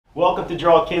to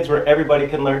Draw Kids, where everybody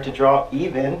can learn to draw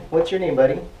even. What's your name,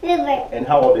 buddy? River. And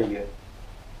how old are you?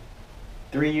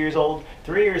 3 years old?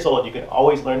 3 years old, you can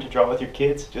always learn to draw with your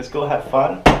kids. Just go have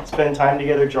fun, spend time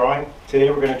together drawing. Today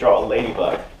we're going to draw a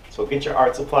ladybug. So get your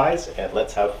art supplies and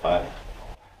let's have fun.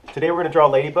 Today we're going to draw a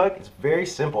ladybug. It's very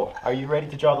simple. Are you ready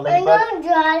to draw the ladybug? I'm going to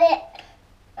draw it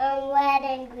red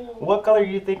and green. What color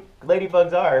do you think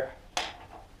ladybugs are?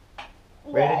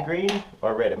 Red and green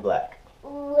or red and black?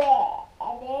 Red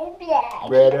and black.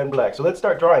 Red and black. So let's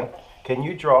start drawing. Can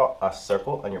you draw a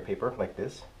circle on your paper like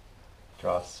this?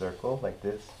 Draw a circle like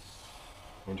this.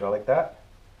 You can draw like that.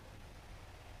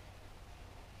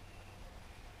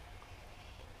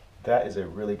 That is a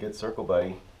really good circle,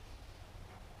 buddy.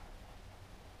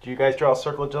 Do you guys draw a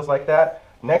circle just like that?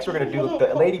 Next we're going to do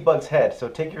the ladybug's head. So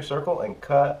take your circle and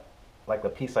cut like a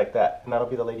piece like that. And that'll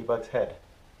be the ladybug's head.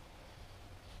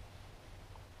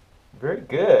 Very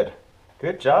good.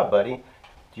 Good job, buddy.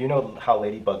 Do you know how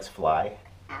ladybugs fly?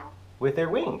 With their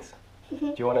wings.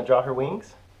 Do you want to draw her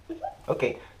wings?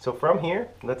 Okay, so from here,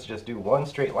 let's just do one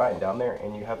straight line down there,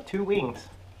 and you have two wings.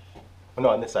 Oh, no,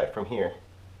 on this side, from here.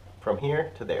 From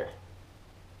here to there.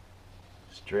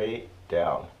 Straight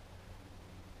down.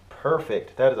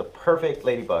 Perfect. That is a perfect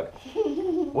ladybug.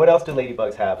 What else do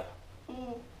ladybugs have?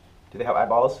 Do they have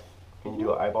eyeballs? Can you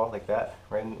do an eyeball like that?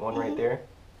 Right, one right there.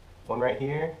 One right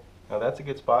here. Oh, that's a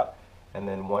good spot. And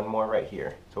then one more right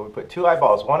here. So we put two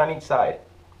eyeballs, one on each side.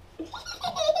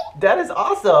 That is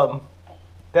awesome.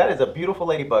 That is a beautiful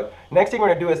ladybug. Next thing we're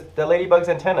going to do is the ladybug's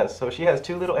antennas. So she has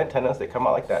two little antennas that come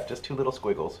out like that. Just two little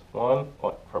squiggles. One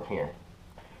from here.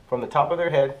 From the top of their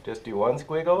head, just do one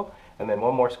squiggle and then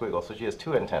one more squiggle. So she has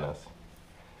two antennas.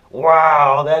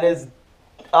 Wow, that is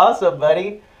awesome,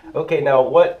 buddy. Okay, now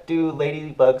what do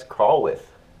ladybugs crawl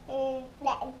with?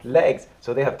 Legs. Legs.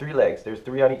 So they have three legs. There's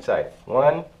three on each side.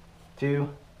 1, 2,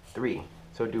 3.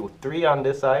 So do 3 on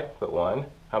this side, put 1.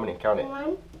 How many? Count it.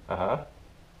 1.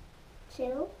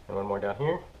 2. And one more down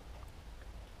here.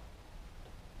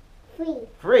 3.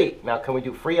 Free. Now can we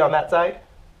do free on that side?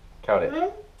 Count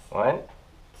it. 1,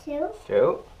 2.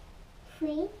 2.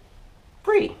 3.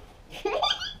 Free.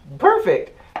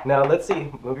 Perfect. Now let's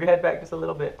see. Move your head back just a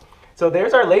little bit. So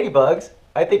there's our ladybugs.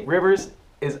 I think Rivers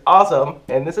is awesome,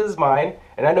 and this is mine,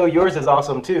 and I know yours is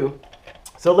awesome too.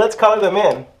 So let's color them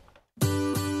in.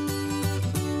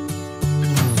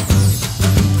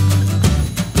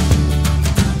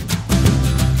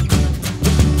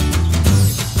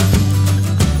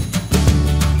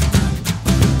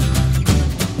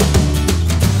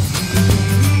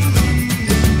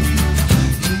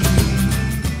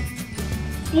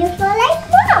 Beautiful like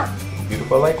mom.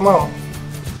 Beautiful like mom.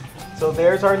 So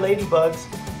there's our ladybugs.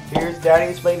 Here's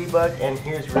Daddy's ladybug, and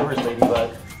here's River's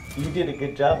ladybug. You did a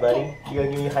good job, buddy. You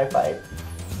gonna give me a high five?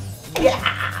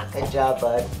 Yeah! Good job,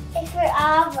 bud. It's for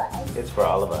all of us. It's for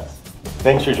all of us.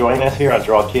 Thanks for joining us here on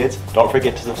Draw Kids. Don't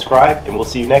forget to subscribe, and we'll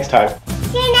see you next time.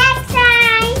 See you next time.